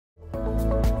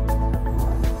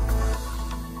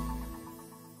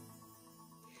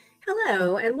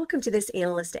Hello, and welcome to this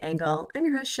Analyst Angle. I'm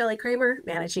your host, Shelly Kramer,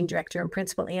 Managing Director and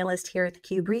Principal Analyst here at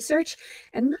theCUBE Research.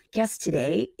 And my guest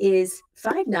today is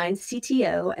Five9's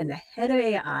CTO and the Head of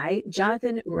AI,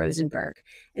 Jonathan Rosenberg.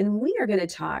 And we are going to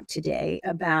talk today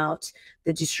about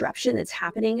the disruption that's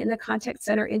happening in the contact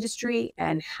center industry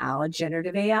and how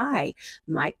generative AI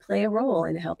might play a role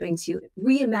in helping to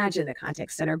reimagine the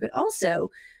contact center, but also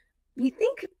we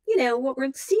think, what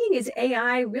we're seeing is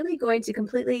AI really going to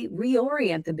completely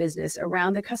reorient the business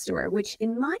around the customer, which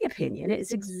in my opinion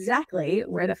is exactly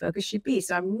where the focus should be.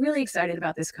 So I'm really excited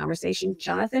about this conversation.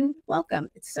 Jonathan, welcome.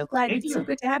 It's so Thank so you.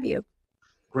 good to have you.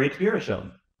 Great to be here,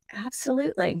 Shelly.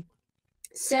 Absolutely.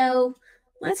 So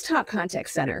let's talk contact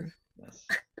center. Yes.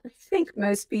 I think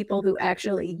most people who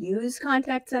actually use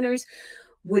contact centers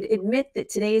would admit that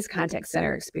today's contact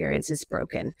center experience is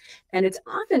broken. And it's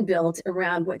often built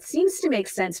around what seems to make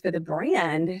sense for the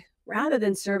brand rather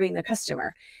than serving the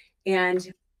customer.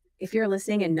 And if you're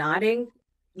listening and nodding,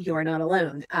 you're not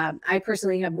alone. I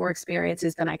personally have more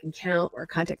experiences than I can count where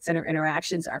contact center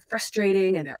interactions are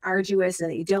frustrating and they're arduous and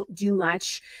that you don't do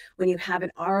much when you have an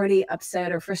already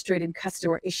upset or frustrated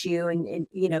customer issue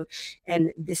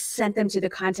and this sent them to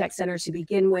the contact center to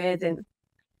begin with.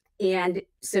 And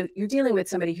so you're dealing with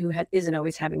somebody who isn't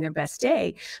always having their best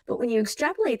day. But when you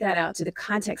extrapolate that out to the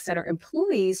contact center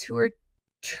employees who are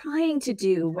trying to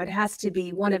do what has to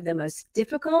be one of the most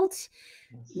difficult,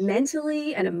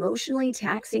 mentally and emotionally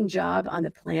taxing job on the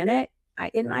planet,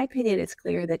 in my opinion, it's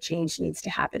clear that change needs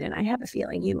to happen. And I have a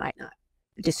feeling you might not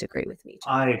disagree with me,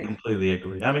 I Jonathan. completely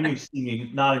agree. I mean, you see me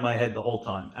nodding my head the whole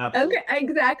time. Absolutely.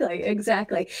 Okay,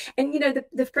 exactly. And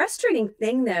the frustrating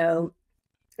thing though,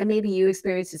 and maybe you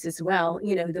experience this as well,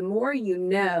 the more you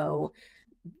know,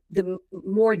 the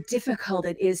more difficult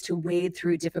it is to wade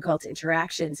through difficult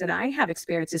interactions. And I have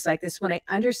experiences like this when I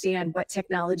understand what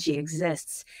technology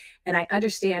exists and I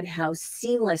understand how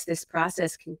seamless this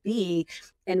process can be.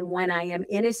 And when I am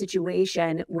in a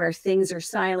situation where things are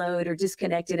siloed or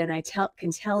disconnected and I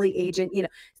can tell the agent,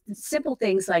 simple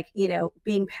things like,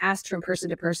 being passed from person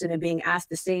to person and being asked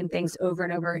the same things over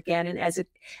and over again. And as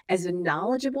a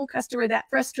knowledgeable customer, that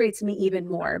frustrates me even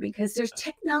more because there's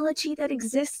technology that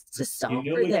exists to solve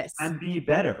for It this. can be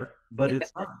better, but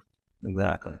it's not.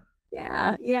 Exactly.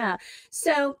 Yeah.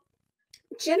 So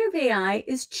generative AI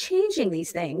is changing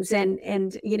these things. I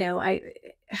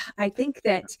think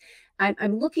that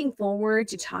I'm looking forward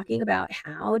to talking about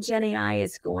how Gen AI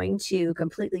is going to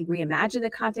completely reimagine the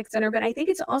contact center, but I think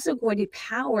it's also going to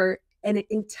power an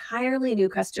entirely new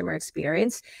customer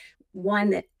experience, one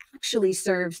that actually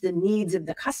serves the needs of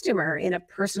the customer in a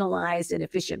personalized and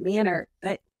efficient manner.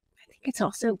 But I think it's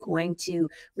also going to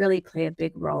really play a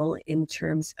big role in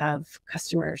terms of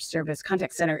customer service,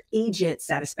 contact center agent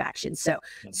satisfaction.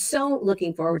 So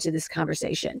looking forward to this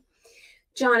conversation.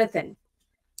 Jonathan,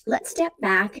 let's step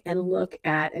back and look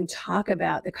at and talk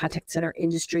about the contact center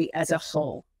industry as a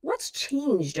whole. What's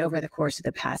changed over the course of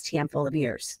the past handful of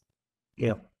years?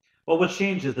 Yeah. Well, what's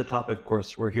changed is the topic, of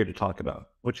course, we're here to talk about,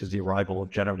 which is the arrival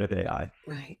of generative AI.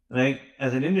 Right. And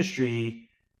as an industry,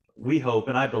 we hope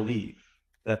and I believe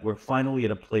that we're finally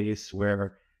at a place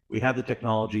where we have the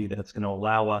technology that's going to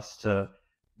allow us to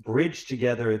bridge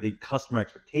together the customer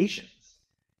expectations,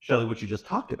 Shelley, what you just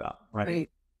talked about, right?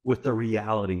 With the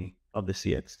reality of the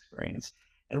CX experience.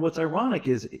 And what's ironic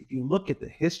is if you look at the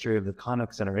history of the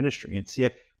contact center industry and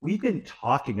CX, we've been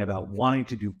talking about wanting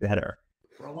to do better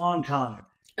for a long time.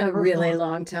 A really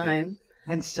long time.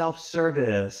 And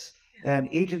self-service and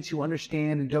agents who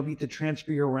understand and don't need to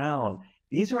transfer you around.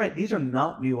 These are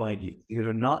not new ideas. These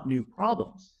are not new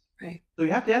problems. Right. So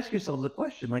you have to ask yourself the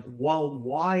question, like, well,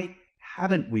 why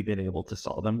haven't we been able to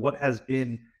solve them? What has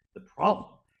been the problem?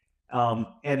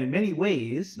 And in many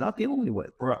ways, not the only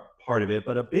part of it,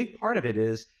 but a big part of it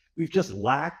is we've just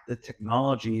lacked the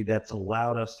technology that's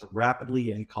allowed us to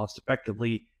rapidly and cost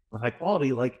effectively with high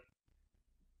quality,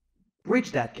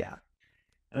 bridge that gap.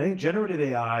 And I think generative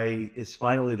AI is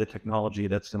finally the technology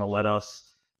that's going to let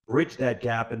us bridge that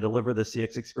gap and deliver the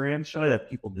CX experience that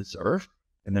people deserve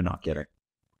and they're not getting.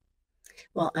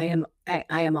 Well, I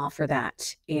am all for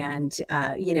that. And,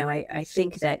 I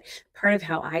think that part of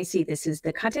how I see this is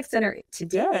the contact center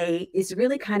today is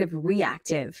really kind of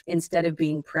reactive instead of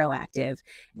being proactive.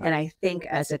 Right. And I think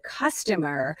as a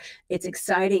customer, it's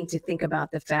exciting to think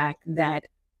about the fact that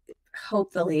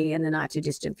hopefully in the not too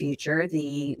distant future,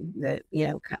 the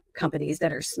companies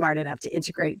that are smart enough to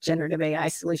integrate generative AI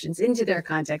solutions into their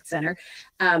contact center,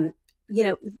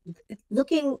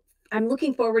 I'm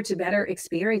looking forward to better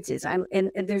experiences.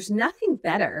 And there's nothing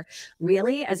better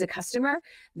really as a customer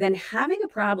than having a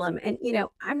problem. And,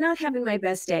 I'm not having my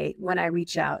best day when I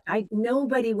reach out.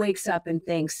 Nobody wakes up and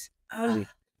thinks, oh,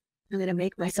 I'm going to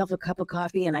make myself a cup of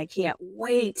coffee and I can't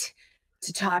wait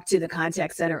to talk to the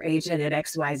contact center agent at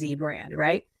XYZ brand,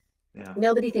 right? Yeah.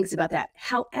 Nobody thinks about that.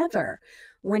 However,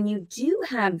 when you do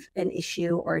have an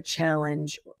issue or a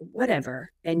challenge, or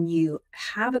whatever, and you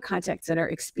have a contact center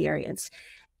experience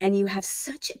and you have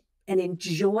such an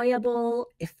enjoyable,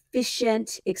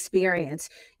 efficient experience,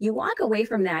 you walk away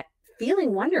from that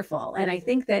feeling wonderful. And I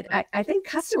think that I think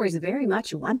customers very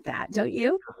much want that, don't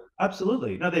you?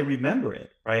 Absolutely. No, they remember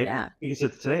it, right? Yeah.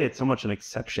 Because today it's so much an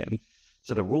exception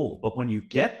to the rule. But when you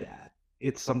get that,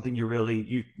 it's something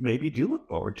you maybe do look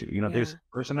forward to. There's Yeah.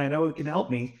 a person I know who can help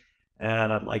me,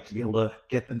 and I'd like to be able to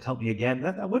get them to help me again.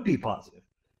 That would be positive.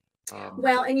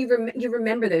 Well, and you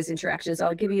remember those interactions.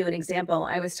 I'll give you an example.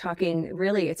 I was talking,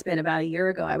 really, it's been about a year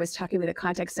ago. I was talking with a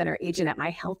contact center agent at my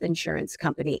health insurance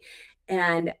company,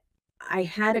 and I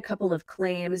had a couple of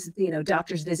claims,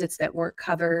 doctor's visits that weren't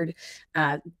covered,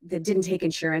 that didn't take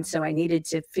insurance. So I needed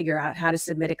to figure out how to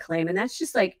submit a claim. And that's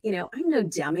just like, I'm no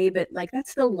dummy, but like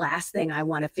that's the last thing I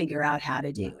want to figure out how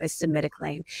to do is submit a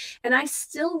claim. And I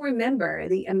still remember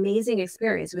the amazing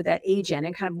experience with that agent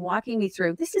and kind of walking me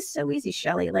through, this is so easy,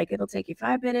 Shelly. Like it'll take you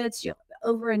 5 minutes, you'll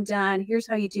over and done. Here's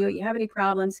how you do it. You have any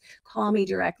problems, call me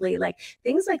directly. Like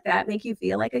things like that make you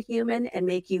feel like a human and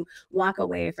make you walk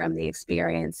away from the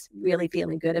experience really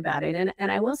feeling good about it.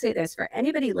 And I will say this for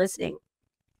anybody listening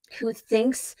who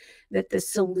thinks that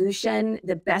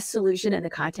the best solution in the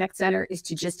contact center is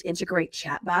to just integrate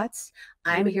chatbots,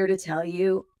 I'm here to tell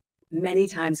you many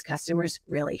times customers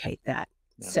really hate that.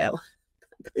 Yeah. So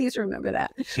please remember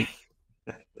that.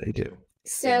 They do.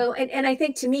 So, and I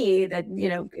think to me that,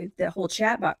 the whole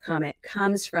chatbot comment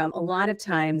comes from a lot of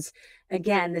times,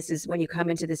 again, this is when you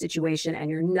come into the situation and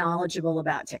you're knowledgeable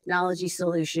about technology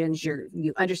solutions,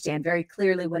 you understand very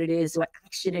clearly what it is, what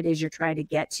action it is you're trying to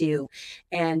get to.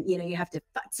 And, you have to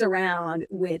futz around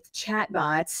with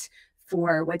chatbots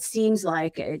for what seems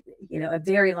like a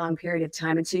very long period of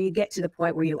time until you get to the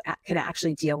point where you can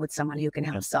actually deal with someone who can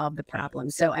help solve the problem.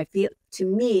 So I feel, to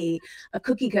me, a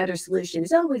cookie cutter solution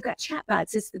is, we've got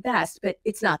chatbots, it's the best, but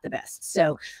it's not the best.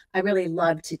 So I really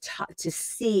love to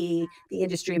see the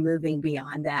industry moving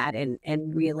beyond that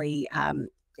and really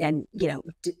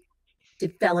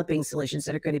developing solutions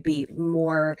that are going to be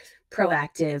more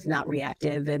proactive, not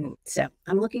reactive. And so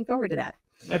I'm looking forward to that.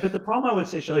 Yeah, but the problem I would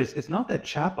say, Shelly, is it's not that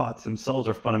chatbots themselves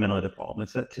are fundamentally the problem.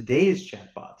 It's that today's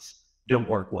chatbots don't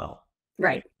work well.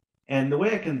 Right. And the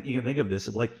way you can think of this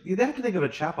is like, you have to think of a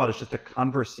chatbot as just a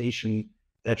conversation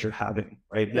that you're having,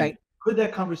 right? And right. Could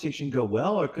that conversation go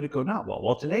well or could it go not well?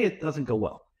 Well, today it doesn't go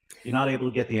well. You're not able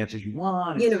to get the answers you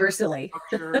want. Universally.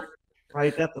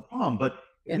 Right? That's the problem. But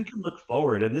we can look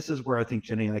forward, and this is where I think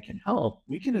GenAI can help.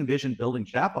 We can envision building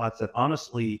chatbots that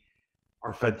honestly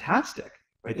are fantastic.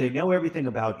 Right? They know everything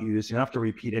about you, so you don't have to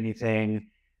repeat anything.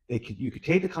 You could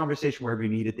take the conversation wherever you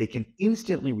need it. They can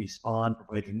instantly respond,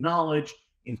 provide you knowledge,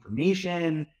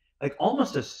 information, like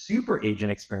almost a super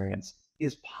agent experience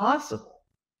is possible,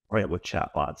 right, with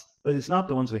chatbots, but it's not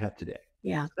the ones we have today.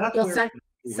 Yeah.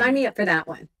 Sign me up for that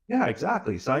one. Yeah,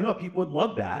 exactly. So I know people would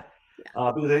love that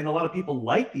because I think a lot of people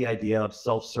like the idea of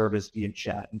self-service via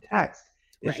chat and text.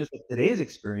 It's just that today's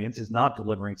experience is not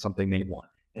delivering something they want.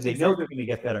 And they know they're going to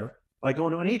get better by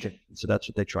going to an agent. And so that's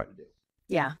what they try to do.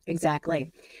 Yeah,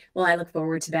 exactly. Well, I look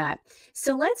forward to that.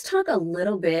 So let's talk a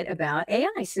little bit about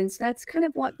AI, since that's kind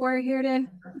of what we're here to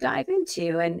dive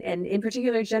into, and in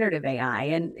particular, generative AI.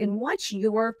 And what's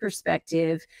your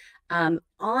perspective on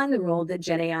the role that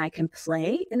Gen AI can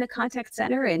play in the contact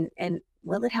center, and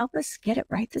will it help us get it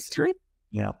right this time?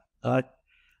 Yeah,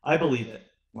 I believe it,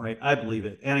 right? I believe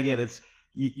it. And again,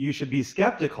 you should be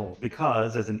skeptical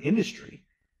because as an industry,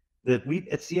 that we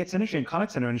at CX industry and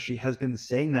contact center industry has been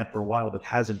saying that for a while, but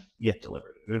hasn't yet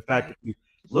delivered. In fact, if you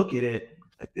look at it,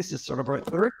 like this is sort of our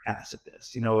third pass at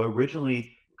this.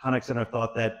 Originally contact center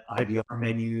thought that IVR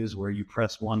menus where you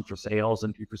press 1 for sales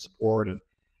and 2 for support, and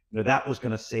that was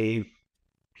going to save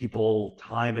people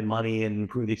time and money and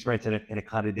improve the experience, and it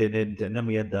kind of didn't. And then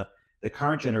we had the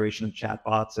current generation of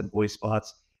chatbots and voice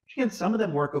bots. Again, some of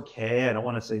them work okay. I don't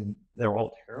want to say they're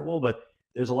all terrible, but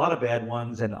there's a lot of bad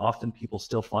ones, and often people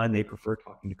still find they prefer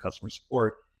talking to customer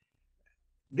support.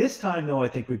 This time, though, I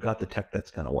think we've got the tech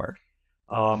that's going to work.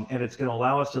 And it's going to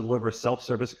allow us to deliver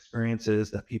self-service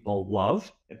experiences that people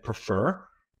love and prefer,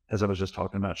 as I was just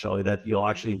talking about, Shelly, that you'll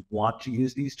actually want to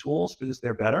use these tools because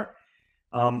they're better.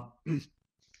 And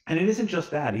it isn't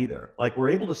just that either. Like,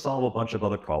 we're able to solve a bunch of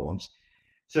other problems.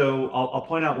 So I'll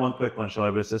point out one quick one, Shelly,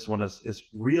 but this one is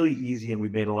really easy, and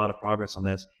we've made a lot of progress on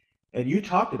this. And you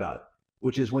talked about it,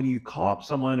 which is when you call up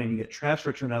someone and you get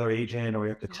transferred to another agent or you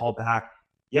have to call back,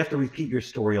 you have to repeat your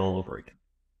story all over again,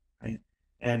 right?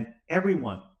 And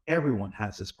everyone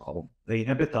has this problem. They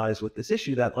empathize with this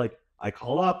issue that, like, I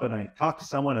call up and I talk to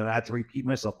someone and I have to repeat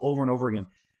myself over and over again.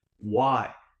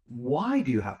 Why? Why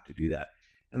do you have to do that?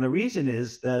 And the reason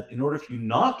is that in order for you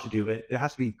not to do it, there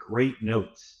has to be great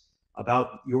notes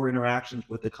about your interactions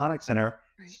with the contact center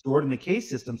stored in the case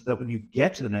system, so that when you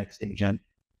get to the next agent,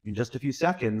 in just a few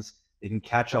seconds, they can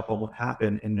catch up on what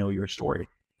happened and know your story.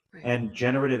 Right. And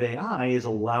generative AI is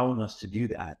allowing us to do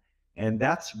that. And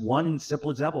that's one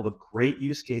simple example of a great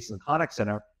use case in the contact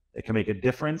center that can make a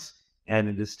difference. And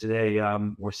it is today,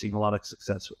 we're seeing a lot of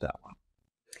success with that one.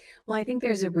 Well, I think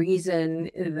there's a reason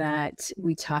that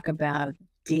we talk about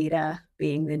data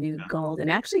being the new gold,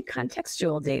 and actually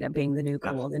contextual data being the new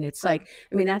gold. And it's like,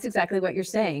 I mean, that's exactly what you're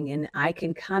saying. And I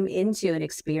can come into an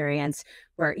experience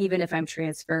where even if I'm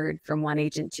transferred from one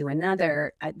agent to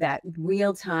another, that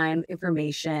real-time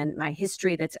information, my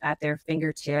history that's at their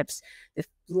fingertips, the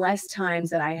less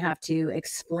times that I have to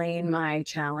explain my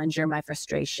challenge or my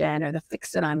frustration or the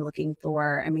fix that I'm looking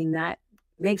for, I mean, that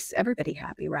makes everybody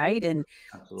happy, right? And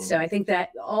Absolutely. so I think that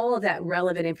all of that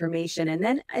relevant information,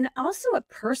 and also a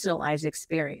personalized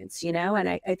experience, and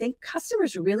I think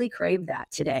customers really crave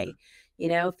that today,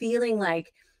 feeling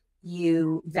like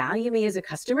you value me as a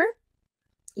customer,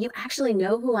 you actually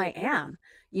know who I am,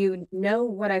 you know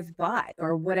what I've bought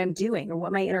or what I'm doing or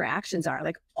what my interactions are.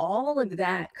 Like, all of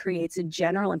that creates a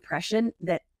general impression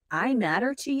that I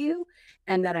matter to you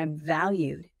and that I'm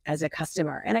valued as a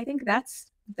customer. And I think that's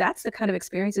the kind of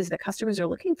experiences that customers are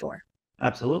looking for.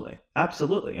 Absolutely.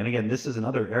 Absolutely. And again, this is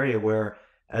another area where,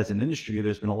 as an industry,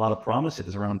 there's been a lot of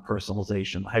promises around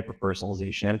personalization, hyper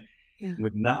personalization. Yeah.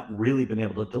 We've not really been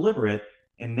able to deliver it.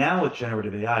 And now with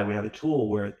generative AI, we have a tool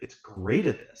where it's great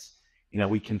at this.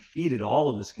 We can feed it all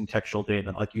of this contextual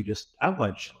data, like you just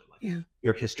outlined, Shelly, like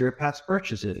your history of past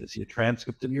purchases, your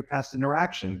transcript of your past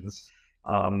interactions.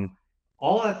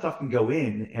 All that stuff can go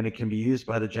in, and it can be used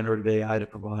by the generative AI to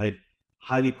provide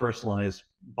highly personalized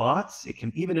bots. It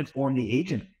can even inform the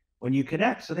agent when you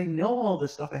connect, so they know all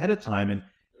this stuff ahead of time and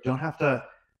don't have to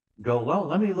go, well,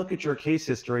 let me look at your case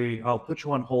history. I'll put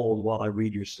you on hold while I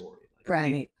read your story.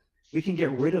 Right. We can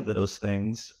get rid of those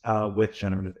things with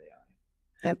generative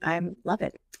AI. I love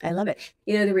it. I love it.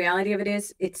 The reality of it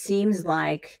is, it seems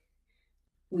like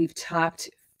we've talked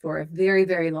for a very,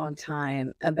 very long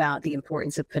time about the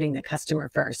importance of putting the customer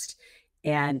first.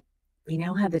 And we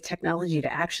now have the technology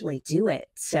to actually do it.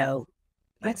 So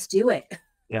let's do it.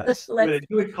 Yes. Let's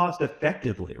do it cost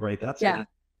effectively, right?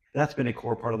 That's been a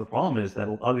core part of the problem, is that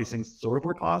a lot of these things sort of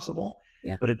were possible,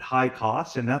 but at high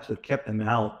cost. And that's what kept them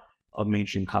out of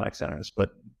mainstream contact centers.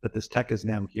 But this tech is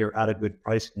now here at a good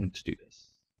price point to do this.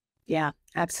 Yeah,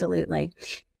 absolutely.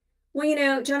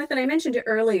 Well, Jonathan, I mentioned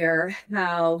earlier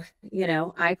how,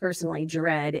 I personally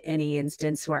dread any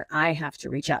instance where I have to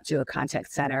reach out to a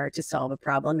contact center to solve a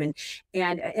problem.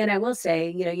 And I will say,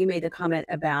 you made the comment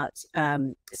about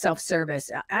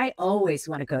self-service. I always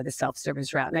want to go the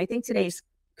self-service route. And I think today's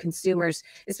consumers,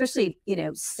 especially,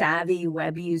 savvy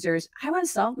web users, I want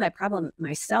to solve my problem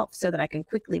myself so that I can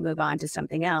quickly move on to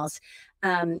something else.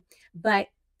 But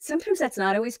sometimes that's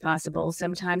not always possible.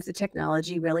 Sometimes the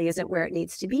technology really isn't where it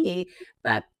needs to be.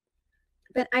 But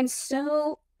I'm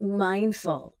so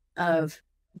mindful of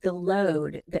the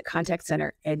load that contact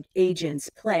center agents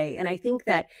play. And I think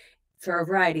that for a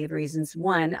variety of reasons.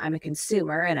 One, I'm a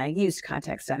consumer and I use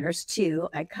contact centers. Two,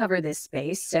 I cover this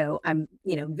space. So I'm,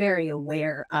 very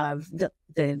aware of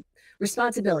the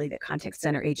responsibility that contact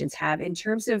center agents have in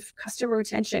terms of customer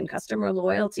retention, customer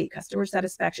loyalty, customer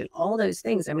satisfaction, all those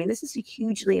things. I mean, this is a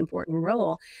hugely important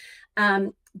role.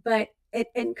 But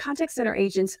contact center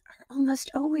agents are almost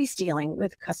always dealing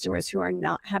with customers who are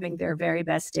not having their very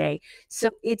best day. So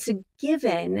it's a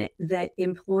given that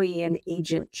employee and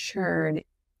agent churn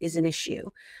is an issue.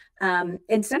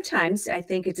 And sometimes I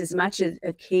think it's as much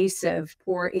a case of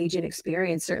poor agent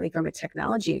experience, certainly from a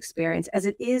technology experience, as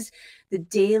it is the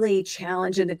daily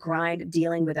challenge and the grind of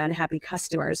dealing with unhappy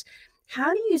customers.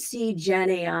 How do you see Gen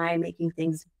AI making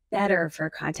things better for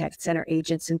contact center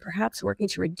agents and perhaps working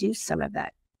to reduce some of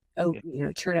that,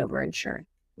 turnover and churn?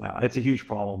 Wow, it's a huge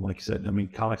problem. Like you said, I mean,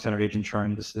 contact center agent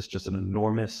churn is just an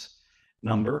enormous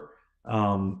number.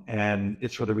 And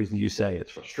it's for the reason you say.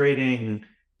 It's frustrating.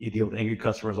 You deal with angry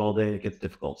customers all day. It gets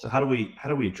difficult. So how do we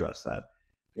address that?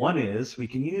 One is we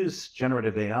can use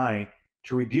generative AI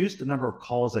to reduce the number of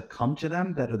calls that come to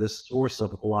them that are the source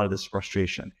of a lot of this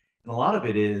frustration. And a lot of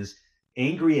it is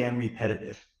angry and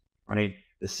repetitive, right?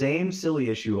 The same silly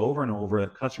issue over and over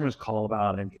that customers call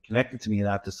about and get connected to me that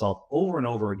I have to solve over and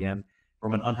over again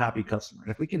from an unhappy customer.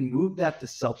 And if we can move that to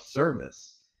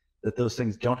self-service, that those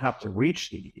things don't have to reach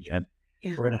the agent,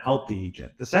 Yeah. We're going to help the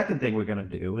agent. The second thing we're going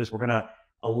to do is we're going to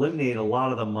eliminate a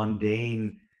lot of the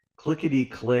mundane clickety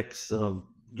clicks of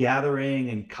gathering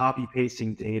and copy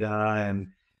pasting data and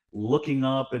looking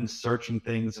up and searching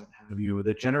things and have you.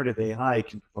 The generative AI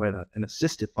can provide an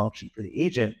assistive function for the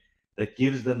agent that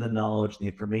gives them the knowledge, the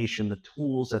information, the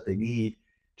tools that they need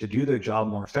to do their job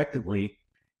more effectively.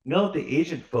 Let the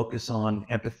agent focus on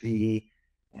empathy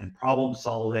and problem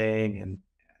solving and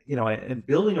and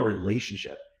building a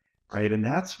relationship, right? And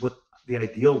that's what the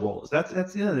ideal role is. That's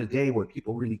the end of the day what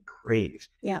people really crave.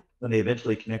 Yeah. When they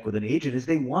eventually connect with an agent is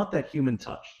they want that human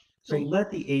touch. So Right. let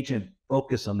the agent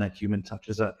focus on that human touch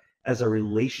as a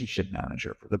relationship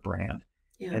manager for the brand.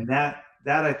 Yeah. And that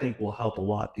I think will help a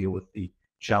lot deal with the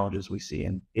challenges we see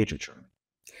in agent churn.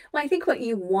 Well, I think what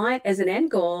you want as an end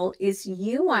goal is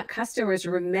you want customers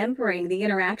remembering the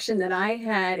interaction that I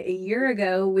had a year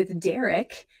ago with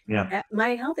Derek Yeah. at my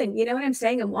health. And you know what I'm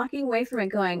saying? I'm walking away from it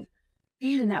going,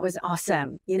 man, that was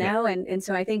awesome, Yeah. And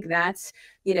so I think that's,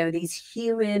 these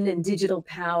human and digital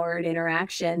powered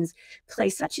interactions play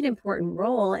such an important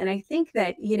role. And I think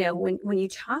that, when you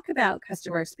talk about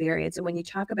customer experience and when you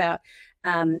talk about,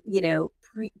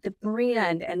 the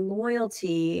brand and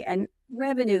loyalty and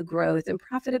revenue growth and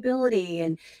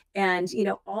profitability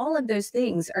and all of those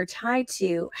things are tied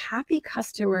to happy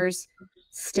customers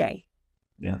stay.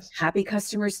 Yes. Happy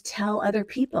customers tell other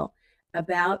people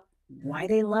about why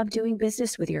they love doing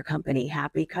business with your company.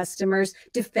 Happy customers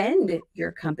defend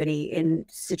your company in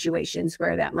situations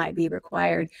where that might be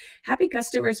required. Happy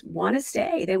customers want to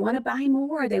stay. They want to buy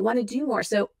more. They want to do more.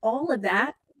 So all of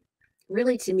that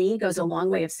really, to me, goes a long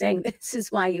way of saying this is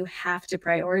why you have to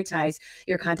prioritize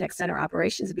your contact center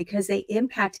operations because they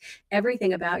impact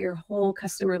everything about your whole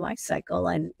customer life cycle.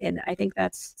 And I think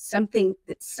that's something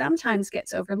that sometimes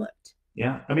gets overlooked.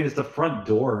 Yeah. I mean, it's the front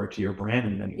door to your brand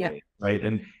in many Yeah. ways, right?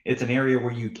 And it's an area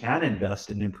where you can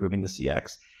invest in improving the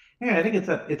CX. Yeah, I think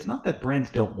it's not that brands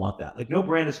don't want that. Like no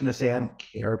brand is going to say, I don't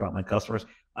care about my customers.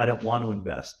 I don't want to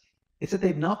invest. It's that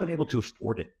they've not been able to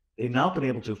afford it. They've not been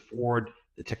able to afford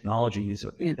the technologies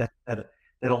Yeah. that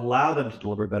allow them to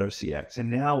deliver better CX. And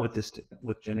now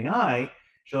with Gen AI,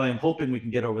 Shelly, I'm hoping we can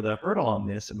get over the hurdle on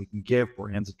this and we can give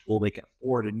brands a tool they can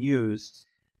afford and use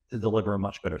to deliver a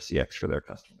much better CX for their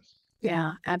customers.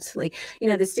 Yeah, absolutely.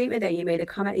 The statement that you made, the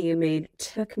comment that you made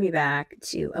took me back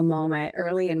to a moment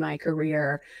early in my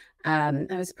career.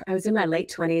 I was in my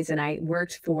late 20s and I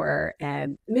worked for a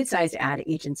mid-sized ad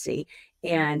agency.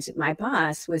 And my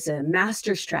boss was a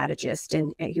master strategist,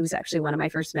 and he was actually one of my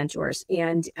first mentors.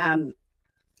 And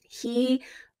he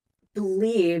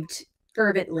believed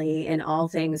fervently in all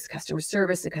things customer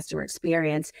service and customer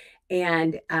experience.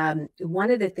 And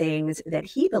one of the things that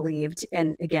he believed,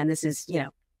 and again, this is,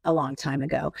 a long time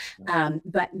ago,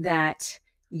 but that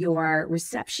your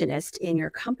receptionist in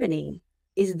your company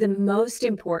is the most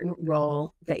important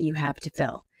role that you have to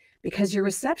fill because your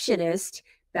receptionist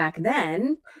back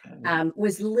then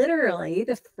was literally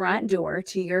the front door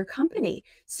to your company.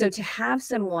 So to have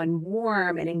someone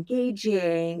warm and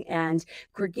engaging and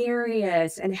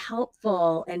gregarious and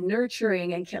helpful and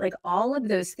nurturing and like all of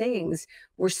those things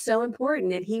were so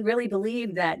important. And he really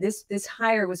believed that this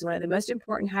hire was one of the most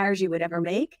important hires you would ever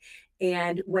make.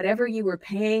 And whatever you were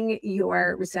paying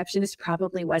your receptionist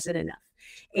probably wasn't enough.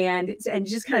 And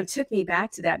just kind of took me back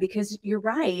to that because you're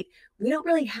right. We don't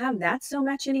really have that so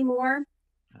much anymore.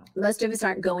 Most of us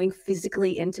aren't going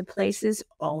physically into places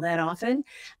all that often.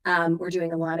 We're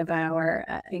doing a lot of our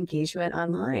engagement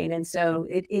online. And so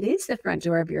it is the front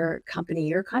door of your company,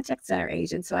 your contact center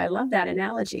agent. So I love that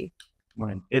analogy.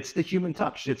 Right. It's the human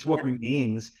touch. It's what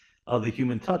remains of the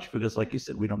human touch because, like you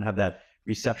said, we don't have that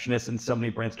receptionist, and so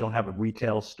many brands don't have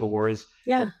retail stores.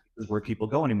 Yeah. This is where people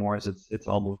go anymore. As it's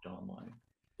all moved online.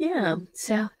 Yeah.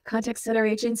 So contact center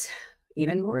agents,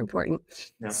 even more important.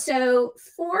 Yeah. So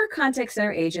for contact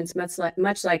center agents,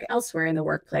 much like elsewhere in the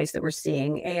workplace that we're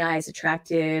seeing, AI is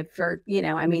attractive for,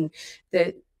 I mean,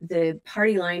 the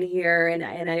party line here, and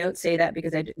I don't say that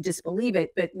because I disbelieve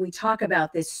it, but we talk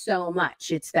about this so much.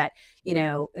 It's that,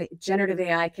 generative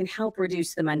AI can help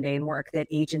reduce the mundane work that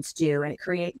agents do, and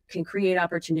it can create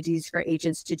opportunities for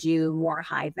agents to do more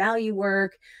high value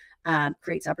work,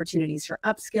 creates opportunities for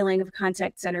upskilling of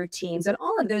contact center teams. And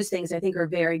all of those things I think are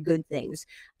very good things.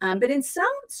 But in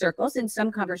some circles, in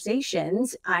some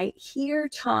conversations, I hear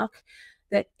talk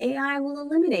that AI will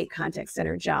eliminate contact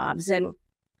center jobs. And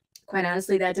quite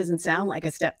honestly, that doesn't sound like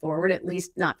a step forward, at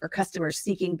least not for customers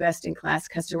seeking best-in-class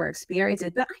customer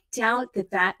experiences. But I doubt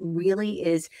that that really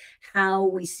is how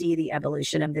we see the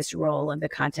evolution of this role of the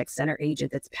contact center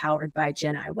agent that's powered by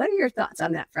Gen AI. What are your thoughts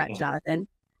on that front, Jonathan?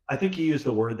 I think you used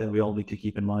the word that we all need to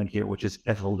keep in mind here, which is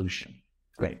evolution.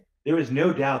 Right. there is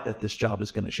no doubt that this job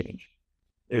is going to change.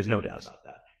 There's no doubt about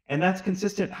that. And that's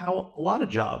consistent how a lot of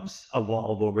jobs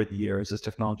evolve over the years as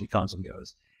technology comes and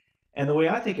goes. And the way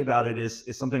I think about it is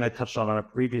something I touched on it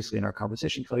previously in our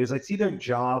conversation, Kelly, is I see their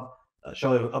job,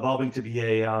 Shelly, evolving to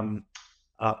be a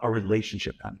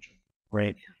relationship manager,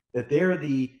 right? That they're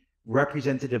the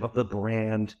representative of the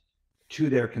brand to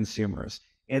their consumers.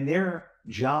 And their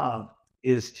job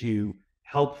is to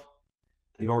help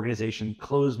the organization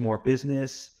close more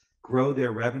business, grow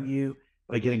their revenue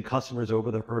by getting customers over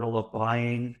the hurdle of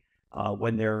buying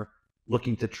when they're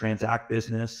looking to transact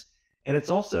business. And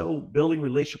it's also building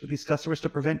relationship with these customers to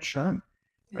prevent churn,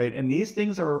 right? And these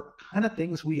things are kind of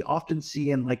things we often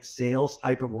see in like sales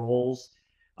type of roles.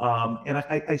 And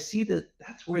I see that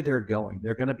that's where they're going.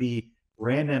 They're going to be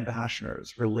brand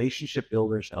ambassadors, relationship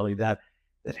builders, Shelly, that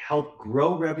help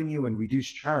grow revenue and reduce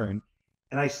churn.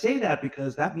 And I say that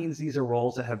because that means these are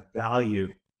roles that have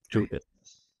value to a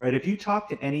business, right? If you talk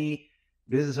to any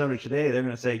business owner today, they're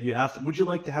going to say, you ask them, would you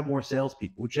like to have more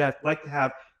salespeople? Would you like to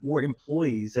have more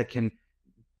employees that can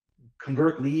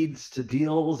convert leads to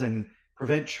deals and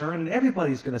prevent churn? And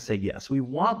everybody's going to say, yes, we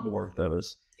want more of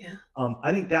those. Yeah.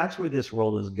 I think that's where this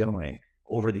role is going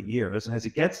over the years. And as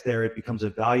it gets there, it becomes a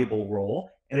valuable role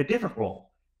and a different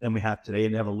role than we have today,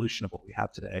 an evolution of what we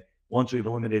have today. Once we've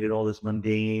eliminated all this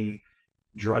mundane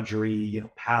drudgery,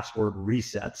 password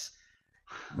resets.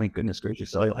 My goodness gracious,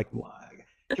 Shelly, like, why?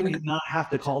 Can we not have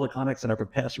to call the contact center for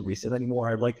password reset anymore?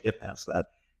 I'd like to get past that.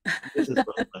 This is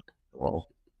well.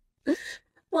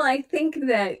 Well, I think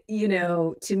that,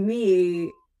 to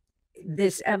me,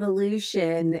 this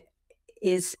evolution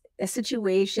is a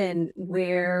situation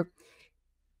where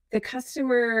the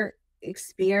customer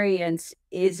experience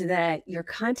is that your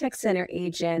contact center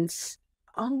agents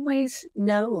always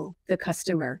know the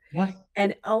customer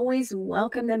and always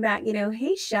welcome them back.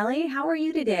 Hey, Shelly, how are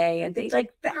you today? And things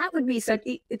like that would be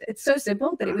it's so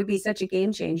simple, but it would be such a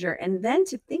game changer. And then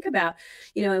to think about,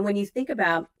 and when you think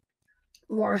about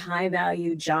more high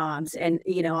value jobs, and,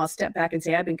 I'll step back and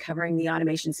say, I've been covering the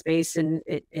automation space and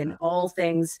in all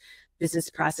things business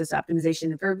process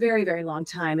optimization for a very, very long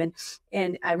time.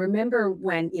 And I remember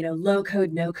when, low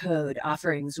code, no code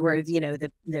offerings were,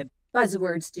 the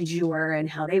buzzwords du jour and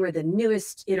how they were the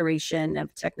newest iteration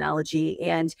of technology.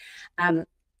 And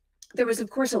there was, of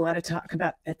course, a lot of talk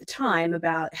about at the time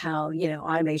about how,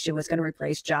 automation was going to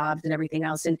replace jobs and everything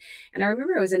else. And I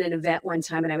remember I was in an event one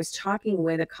time and I was talking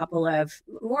with a couple of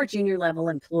more junior level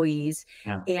employees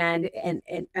and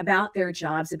about their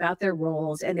jobs, about their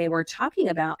roles. And they were talking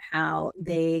about how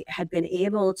they had been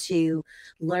able to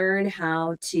learn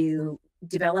how to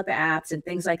develop apps and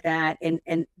things like that.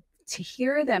 And to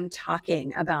hear them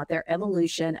talking about their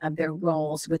evolution of their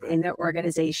roles within their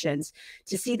organizations,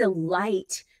 to see the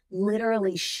light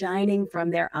literally shining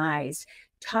from their eyes,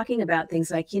 talking about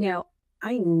things like,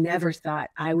 I never thought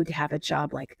I would have a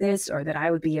job like this or that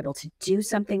I would be able to do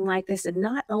something like this. And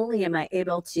not only am I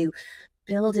able to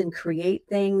build and create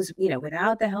things,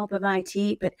 without the help of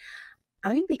IT, but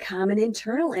I've become an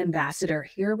internal ambassador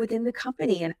here within the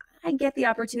company. And I get the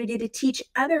opportunity to teach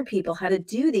other people how to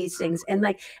do these things. And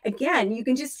again, you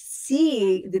can just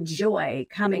see the joy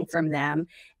coming from them.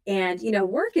 And,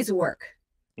 work is work,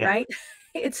 right?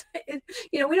 We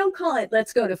don't call it,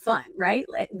 let's go to fun, right?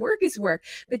 Work is work.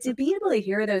 But to be able to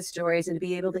hear those stories and to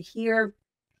be able to hear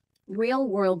real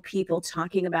world people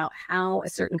talking about how a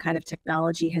certain kind of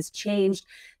technology has changed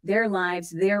their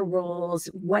lives, their roles,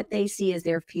 what they see as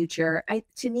their future.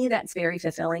 To me, that's very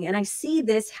fulfilling. And I see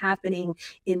this happening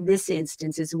in this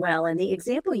instance as well. And the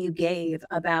example you gave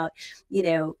about,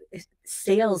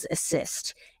 sales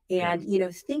assist. And,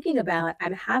 thinking about,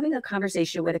 I'm having a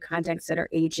conversation with a contact center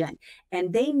agent,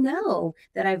 and they know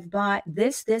that I've bought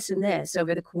this, this, and this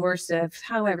over the course of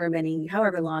however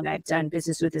long I've done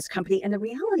business with this company. And the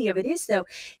reality of it is, though,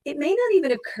 it may not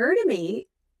even occur to me.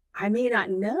 I may not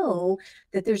know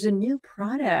that there's a new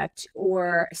product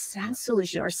or a SaaS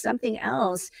solution or something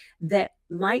else that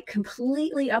might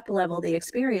completely up-level the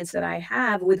experience that I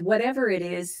have with whatever it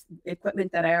is,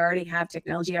 equipment that I already have,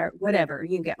 technology, or whatever.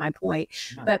 You get my point.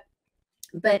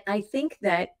 But I think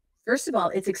that, first of all,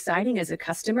 it's exciting as a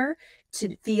customer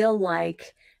to feel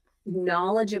like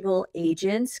knowledgeable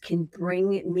agents can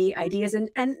bring me ideas. And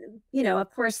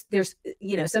of course, there's,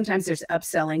 sometimes there's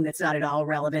upselling that's not at all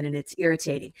relevant and it's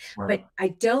irritating. But I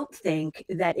don't think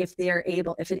that if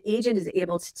an agent is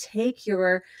able to take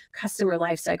your customer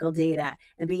lifecycle data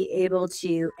and be able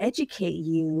to educate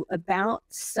you about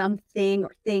something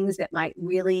or things that might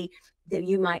really that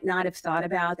you might not have thought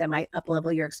about that might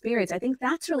up-level your experience. I think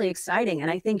that's really exciting. And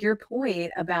I think your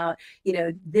point about,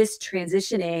 this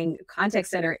transitioning contact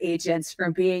center agents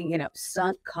from being,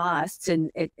 sunk costs,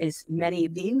 and as many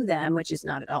view them, which is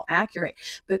not at all accurate,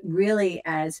 but really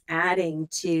as adding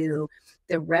to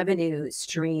the revenue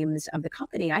streams of the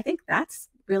company. I think that's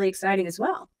really exciting as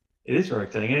well. It is very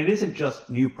exciting. And it isn't just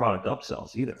new product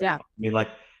upsells either. Yeah. I mean, like,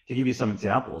 to give you some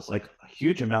examples, like a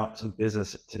huge amount of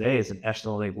business today is an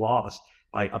echelon lost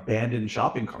by abandoned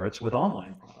shopping carts with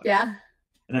online products. Yeah.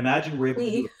 And imagine we're able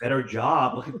to do a better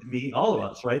job, like me, all of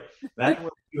us, right? Imagine we're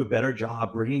able to do a better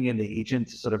job bringing in the agent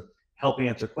to sort of help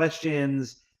answer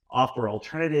questions, offer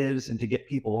alternatives, and to get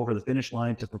people over the finish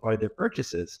line to provide their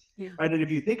purchases. Yeah. Right. And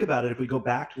if you think about it, if we go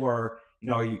back to our,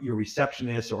 your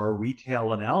receptionist or our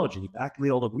retail analogy, back in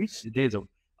the old days of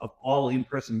all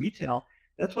in-person retail,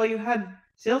 that's why you had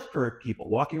sales people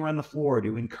walking around the floor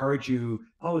to encourage you.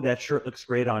 Oh, that shirt looks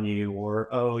great on you. Or,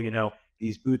 oh,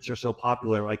 these boots are so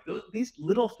popular. Like these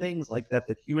little things like that,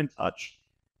 that human touch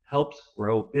helps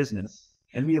grow business.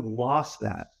 And we have lost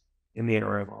that in the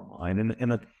era of online.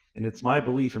 And it's my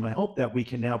belief and my hope that we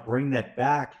can now bring that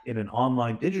back in an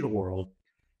online digital world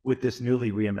with this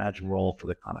newly reimagined role for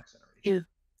the contact center. Yeah,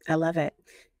 I love it.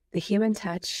 The human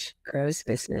touch grows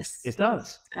business. It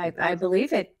does. I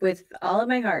believe it with all of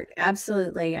my heart.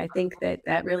 Absolutely. I think that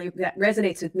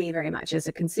resonates with me very much as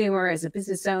a consumer, as a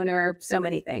business owner, so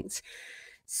many things.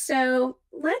 So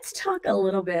let's talk a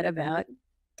little bit about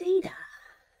data.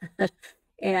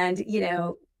 And,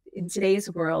 in today's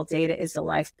world, data is the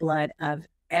lifeblood of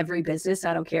every business.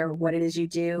 I don't care what it is you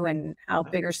do and how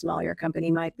big or small your company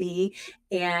might be.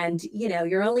 And,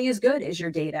 you're only as good as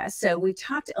your data. So we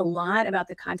talked a lot about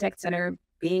the contact center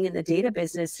being in the data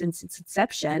business since its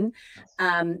inception.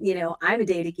 I'm a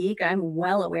data geek. I'm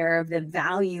well aware of the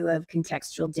value of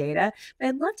contextual data. But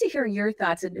I'd love to hear your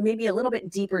thoughts and maybe a little bit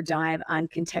deeper dive on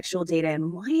contextual data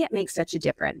and why it makes such a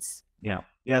difference. Yeah.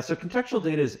 So contextual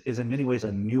data is in many ways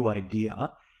a new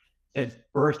idea. It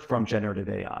birthed from generative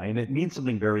AI, and it means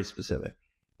something very specific.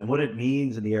 And what it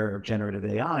means in the era of generative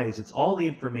AI is it's all the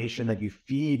information that you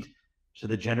feed to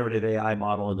the generative AI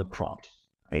model in the prompt,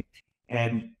 right?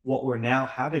 And what we're now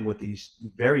having with these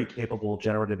very capable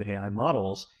generative AI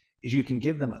models is you can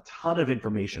give them a ton of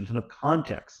information, a ton of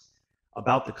context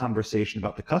about the conversation,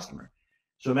 about the customer.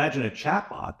 So imagine a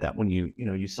chatbot that when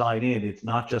you sign in, it's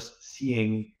not just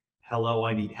seeing, hello,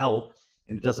 I need help,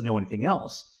 and it doesn't know anything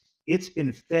else. It's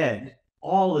been fed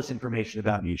all this information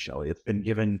about you, Shelly. It's been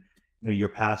given your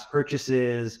past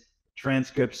purchases,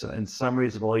 transcripts and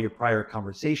summaries of all your prior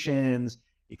conversations.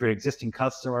 If you're an existing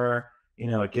customer,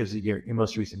 it gives you your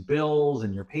most recent bills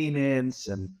and your payments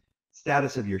and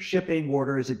status of your shipping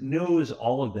orders. It knows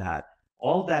all of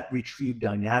that retrieved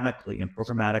dynamically and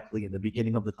programmatically in the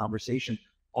beginning of the conversation.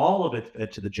 All of it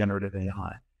fed to the generative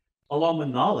AI, along with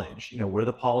knowledge. What are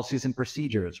the policies and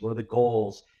procedures? What are the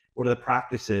goals? What are the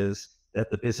practices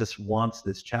that the business wants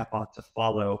this chatbot to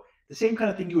follow? The same kind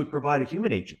of thing you would provide a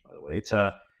human agent, by the way,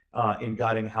 in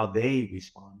guiding how they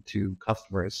respond to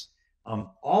customers.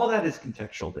 All that is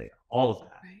contextual data, all of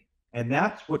that. Right. And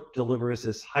that's what delivers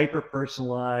this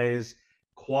hyper-personalized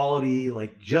quality,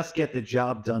 like just get the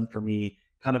job done for me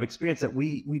kind of experience that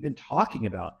we've been talking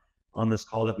about on this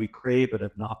call that we crave but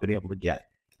have not been able to get.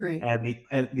 Right.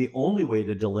 And the only way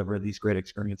to deliver these great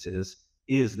experiences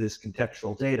is this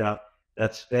contextual data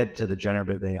that's fed to the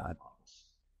generative AI models.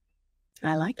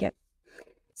 I like it.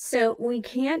 So we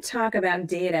can't talk about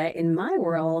data in my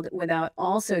world without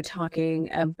also talking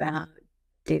about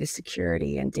data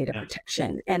security and data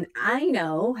protection. And I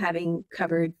know, having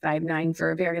covered Five9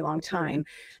 for a very long time,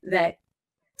 that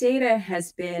data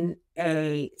has been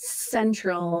a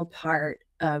central part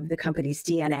of the company's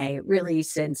DNA really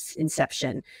since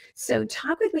inception. So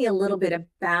talk with me a little bit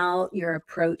about your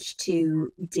approach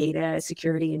to data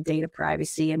security and data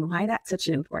privacy and why that's such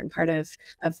an important part of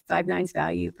Five9's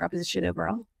value proposition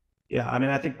overall. Yeah, I mean,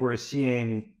 I think we're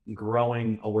seeing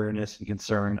growing awareness and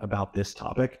concern about this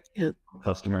topic from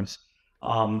customers.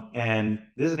 And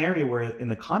this is an area where in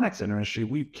the contact center industry,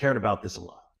 we've cared about this a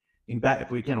lot. In fact, if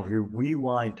we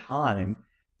rewind time,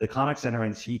 the contact center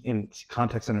and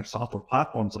contact center software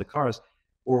platforms like ours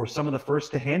were some of the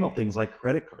first to handle things like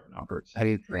credit card numbers. I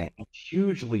mean, right.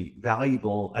 Hugely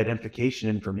valuable identification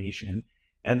information.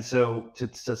 And so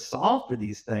to solve for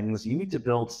these things, you need to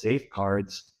build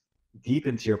safeguards deep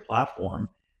into your platform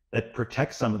that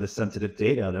protect some of the sensitive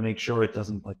data to make sure it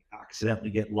doesn't like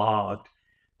accidentally get logged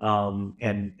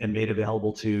and made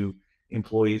available to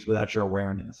employees without your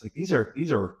awareness. Like these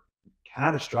are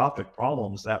catastrophic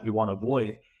problems that we want to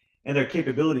avoid. And there are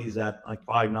capabilities that like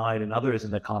Five9 and others in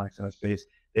the contact center space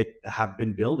that have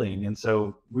been building. And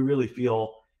so we really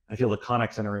I feel the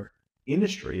contact center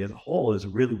industry as a whole is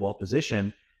really well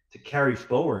positioned to carry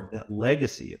forward that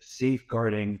legacy of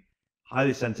safeguarding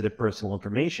highly sensitive personal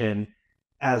information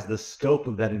as the scope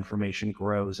of that information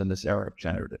grows in this era of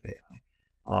generative AI.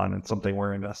 On and something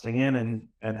we're investing in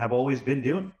and have always been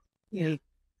doing. Yeah.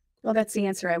 Well, that's the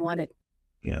answer I wanted.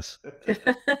 Yes.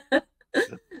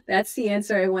 That's the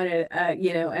answer I wanted.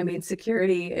 I mean,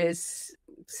 security is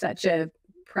such a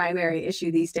primary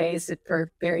issue these days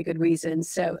for very good reasons.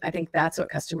 So I think that's what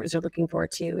customers are looking for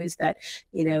too, is that,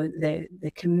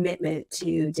 the commitment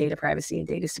to data privacy and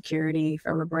data security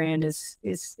from a brand is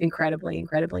incredibly,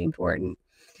 incredibly important.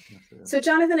 So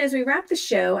Jonathan, as we wrap the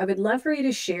show, I would love for you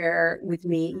to share with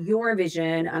me your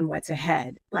vision on what's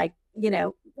ahead. Like,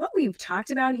 what we've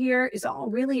talked about here is all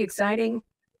really exciting,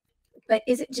 but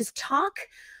is it just talk,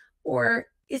 or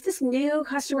is this new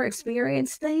customer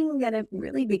experience thing going to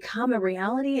really become a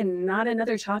reality and not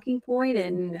another talking point?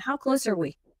 And how close are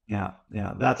we? Yeah,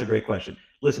 that's a great question.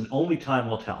 Listen, only time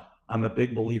will tell. I'm a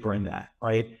big believer in that,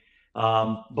 right?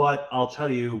 But I'll tell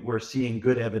you, we're seeing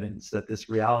good evidence that this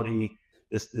reality,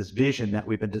 this vision that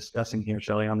we've been discussing here,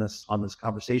 Shelly, on this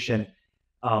conversation,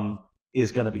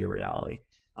 is going to be a reality.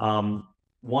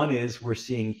 One is we're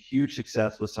seeing huge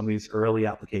success with some of these early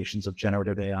applications of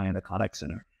generative AI in the contact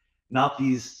center. Not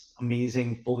these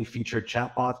amazing, fully featured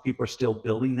chatbots. People are still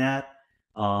building that.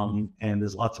 And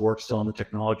there's lots of work still on the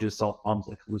technology to solve problems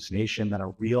like hallucination that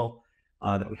are real,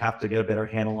 that we have to get a better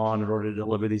handle on in order to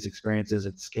deliver these experiences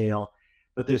at scale.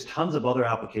 But there's tons of other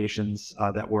applications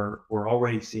that we're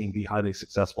already seeing be highly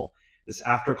successful. This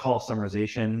after call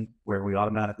summarization, where we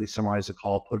automatically summarize the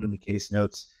call, put it in the case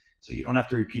notes, so you don't have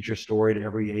to repeat your story to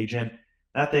every agent.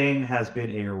 That thing has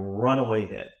been a runaway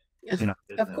hit.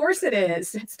 Of course it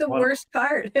is. It's the worst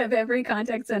part of every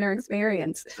contact center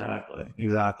experience.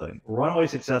 Exactly. Runaway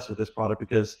success with this product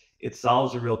because it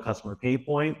solves a real customer pain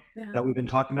point that we've been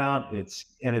talking about. It's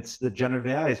the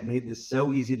generative AI has made this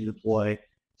so easy to deploy,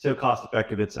 so cost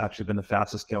effective. It's actually been the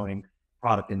fastest going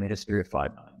product in the history of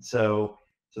Five9. So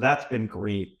that's been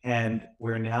great. And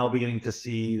we're now beginning to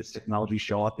see this technology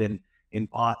show up in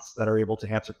bots that are able to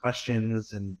answer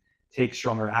questions and take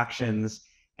stronger actions.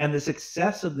 And the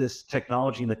success of this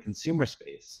technology in the consumer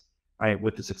space, right,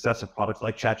 with the success of products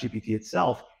like ChatGPT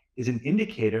itself, is an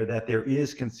indicator that there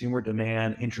is consumer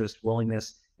demand, interest,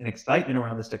 willingness, and excitement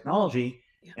around this technology.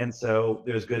 Yeah. And so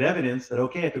there's good evidence that,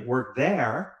 okay, if it worked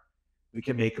there, we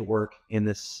can make it work in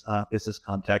this business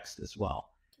context as well.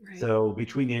 Right. So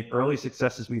between the early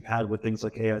successes we've had with things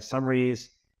like AI summaries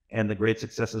and the great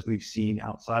successes we've seen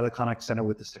outside of the contact center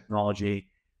with this technology,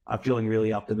 I'm feeling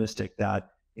really optimistic that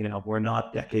we're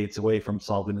not decades away from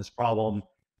solving this problem.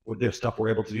 There's stuff we're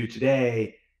able to do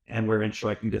today, and we're in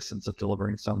striking distance of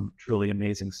delivering some truly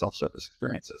amazing self-service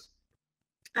experiences.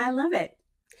 I love it.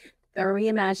 The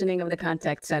reimagining of the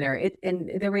contact center.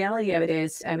 And the reality of it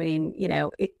is, I mean,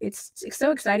 it's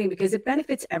so exciting because it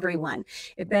benefits everyone.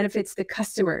 It benefits the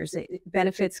customers, it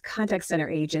benefits contact center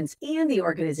agents and the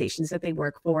organizations that they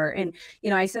work for. And,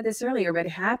 I said this earlier, but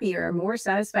happier, more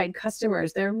satisfied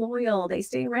customers, they're loyal, they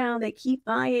stay around, they keep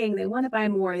buying, they want to buy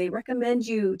more, they recommend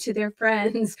you to their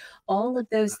friends, all of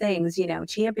those things,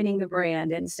 championing the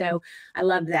brand. And so I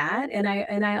love that. And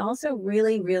I also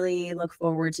really, really look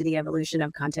forward to the evolution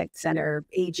of contact center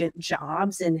agent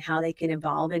jobs and how they can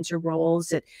evolve into roles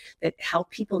that help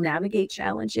people navigate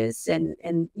challenges and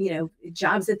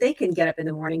jobs that they can get up in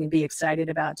the morning and be excited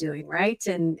about doing, right?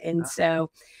 And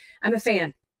so I'm a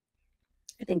fan.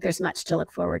 I think there's much to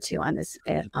look forward to on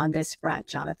this front,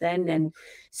 Jonathan. And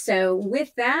so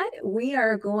with that, we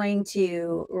are going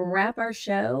to wrap our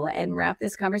show and wrap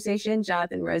this conversation.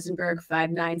 Jonathan Rosenberg,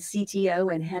 Five9's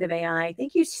CTO and head of AI.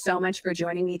 Thank you so much for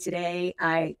joining me today.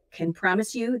 I can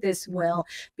promise you this will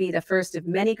be the first of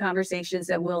many conversations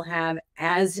that we'll have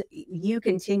as you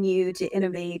continue to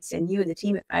innovate and you and the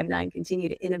team at Five9 continue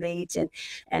to innovate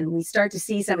and we start to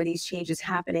see some of these changes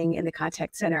happening in the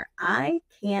contact center. I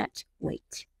can't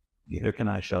wait. Neither can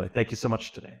I, Shelly. Thank you so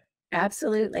much today.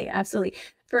 Absolutely. Absolutely.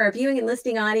 For our viewing and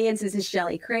listening audience, this is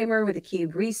Shelly Kramer with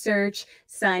theCUBE Research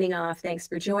signing off. Thanks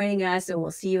for joining us, and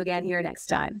we'll see you again here next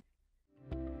time.